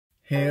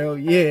Hell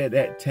yeah,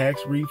 that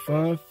tax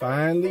refund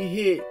finally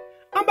hit.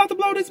 I'm about to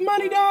blow this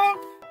money, dog.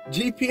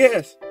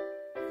 GPS,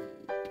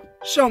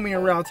 show me a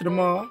route to the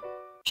mall.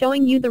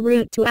 Showing you the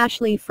route to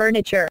Ashley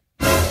Furniture.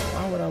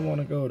 Why would I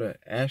want to go to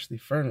Ashley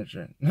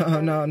Furniture?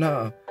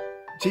 No.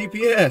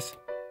 GPS,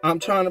 I'm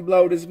trying to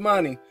blow this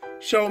money.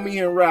 Show me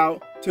a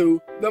route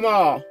to the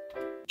mall.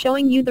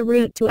 Showing you the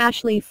route to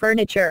Ashley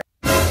Furniture.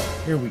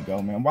 Here we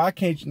go, man. Why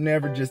can't you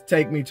never just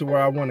take me to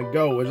where I want to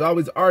go? There's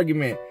always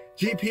argument.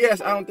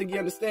 GPS, I don't think you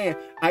understand.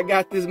 I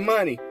got this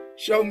money.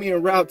 Show me a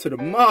route to the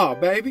mall,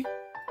 baby.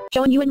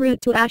 Showing you en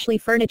route to Ashley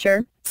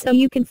Furniture, so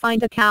you can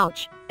find a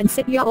couch and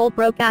sit your old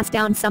broke ass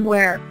down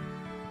somewhere.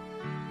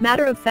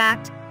 Matter of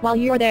fact, while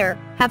you're there,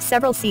 have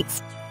several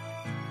seats.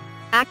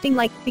 Acting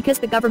like, because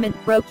the government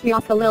broke you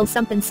off a little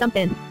something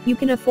something, you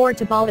can afford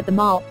to ball at the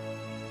mall.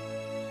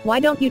 Why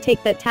don't you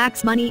take that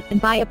tax money and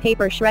buy a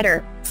paper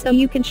shredder, so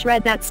you can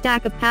shred that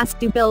stack of past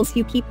due bills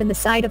you keep in the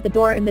side of the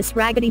door in this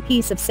raggedy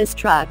piece of sis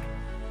truck?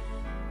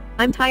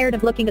 I'm tired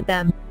of looking at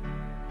them.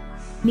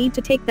 Need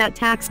to take that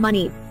tax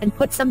money and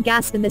put some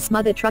gas in this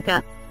mother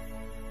trucka.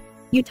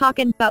 You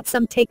talking about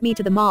some take me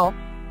to the mall?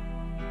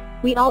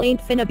 We all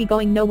ain't finna be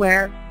going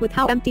nowhere with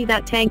how empty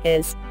that tank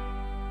is.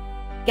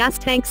 Gas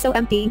tank so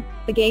empty,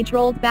 the gauge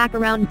rolled back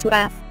around to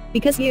F,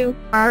 because you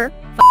are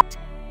fucked.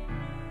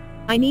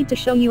 I need to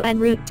show you en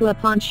route to a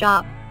pawn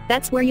shop.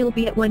 That's where you'll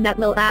be at when that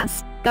little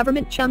ass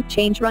government chump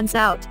change runs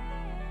out.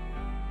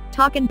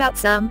 Talking about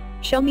some,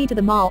 show me to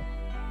the mall.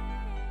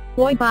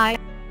 Boy, bye.